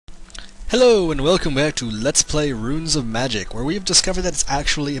Hello and welcome back to Let's Play Runes of Magic, where we have discovered that it's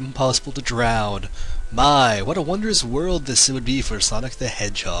actually impossible to drown. My, what a wondrous world this would be for Sonic the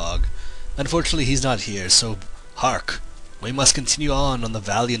Hedgehog. Unfortunately he's not here, so hark! We must continue on the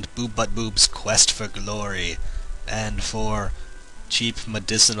valiant Boob-Butt-Boob's quest for glory, and for cheap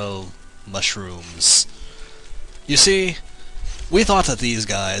medicinal mushrooms. You see, we thought that these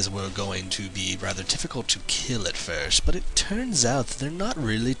guys were going to be rather difficult to kill at first, but it turns out that they're not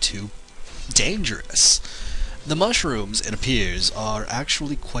really too dangerous. The mushrooms, it appears, are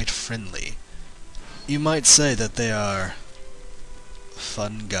actually quite friendly. You might say that they are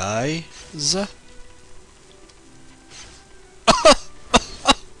fun guys.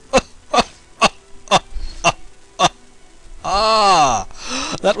 Ah!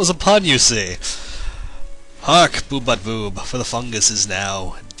 That was a pun, you see. Hark, Boob-Butt-Boob, for the fungus is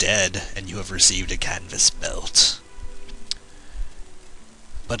now dead, and you have received a canvas belt.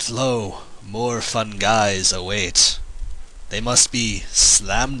 But lo, more fun guys await. They must be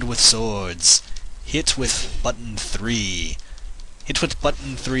slammed with swords, hit with button 3, hit with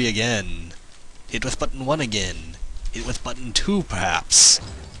button 3 again, hit with button 1 again, hit with button 2 perhaps,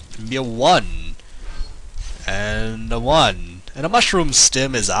 and be a 1, and a 1, and a mushroom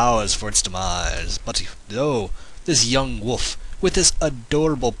stem is ours for its demise. But no, this young wolf, with this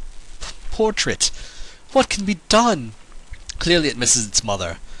adorable portrait, what can be done? Clearly it misses its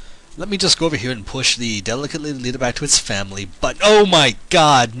mother. Let me just go over here and push the delicately lead it back to its family, but oh my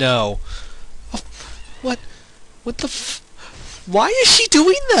god, no! Oh, what the why is she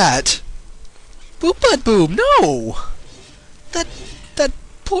doing that? Boob-Butt-Boob, no! That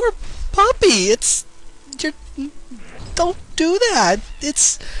poor puppy, don't do that,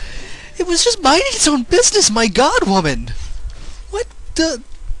 it was just minding its own business, my god, woman! What the...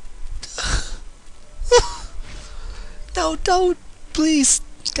 No, don't, please.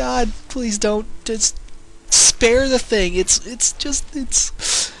 God, please don't. Just spare the thing. It's.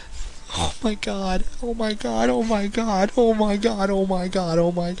 Oh my god. Oh my god. Oh my god. Oh my god. Oh my god.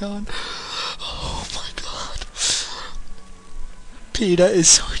 Oh my god. Oh my god. PETA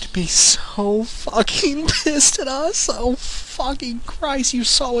is going to be so fucking pissed at us. Oh fucking Christ! You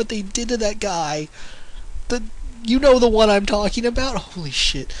saw what they did to that guy. You know the one I'm talking about. Holy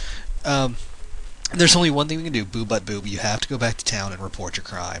shit. There's only one thing we can do, Boob-Butt-Boob. You have to go back to town and report your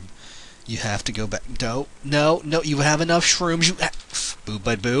crime. You have to go back. No, you have enough shrooms.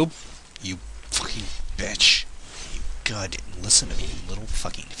 Boob-Butt-Boob, you fucking bitch. You god, listen to me, you little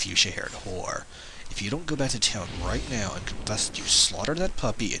fucking fuchsia-haired whore. If you don't go back to town right now and confess that you slaughtered that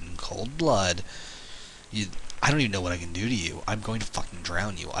puppy in cold blood, I don't even know what I can do to you. I'm going to fucking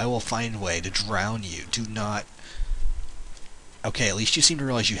drown you. I will find a way to drown you. Do not... Okay, at least you seem to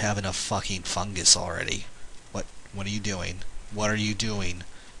realize you have enough fucking fungus already. What are you doing? What are you doing?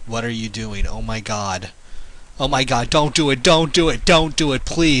 What are you doing? Oh my god. Oh my god, don't do it, don't do it, don't do it,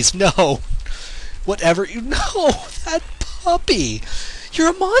 please, no! Whatever you... No! That puppy!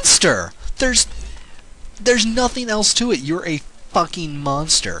 You're a monster! There's nothing else to it. You're a fucking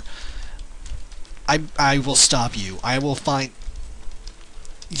monster. I will stop you. I will find...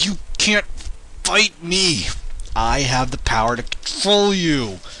 You can't fight me! I have the power to control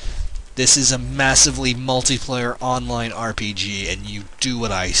you! This is a massively multiplayer online RPG, and you do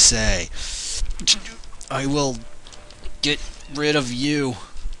what I say. I will get rid of you.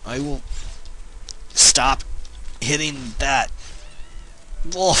 I will stop hitting that.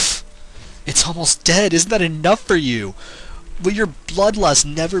 Wolf! It's almost dead. Isn't that enough for you? Will your bloodlust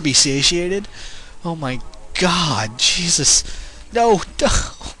never be satiated? Oh my god, Jesus. No,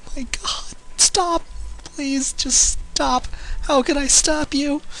 oh my god. Stop. Please, just stop. How can I stop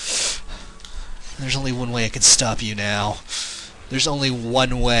you? There's only one way I can stop you now. There's only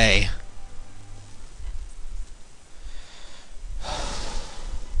one way.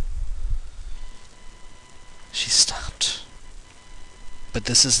 She stopped. But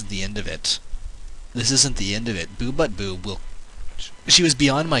this isn't the end of it. This isn't the end of it. Boob-Butt-Boob will... She was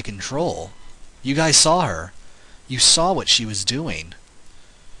beyond my control. You guys saw her. You saw what she was doing.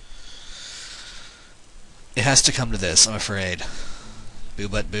 It has to come to this, I'm afraid.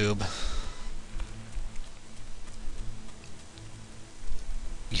 Boob-Butt-Boob.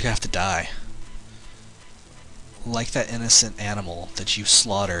 You have to die. Like that innocent animal that you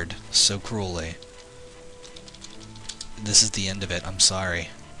slaughtered so cruelly. This is the end of it, I'm sorry.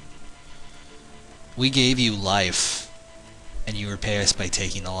 We gave you life, and you repay us by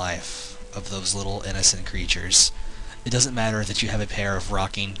taking the life of those little innocent creatures. It doesn't matter that you have a pair of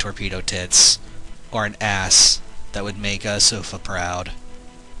rocking torpedo tits, or an ass that would make us Sofa proud.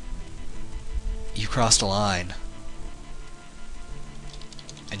 You crossed a line.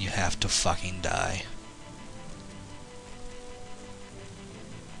 And you have to fucking die.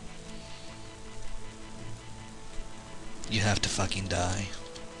 You have to fucking die.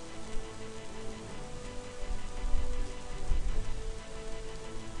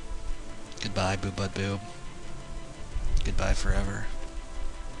 Goodbye, Boo Bud Boob. Goodbye forever.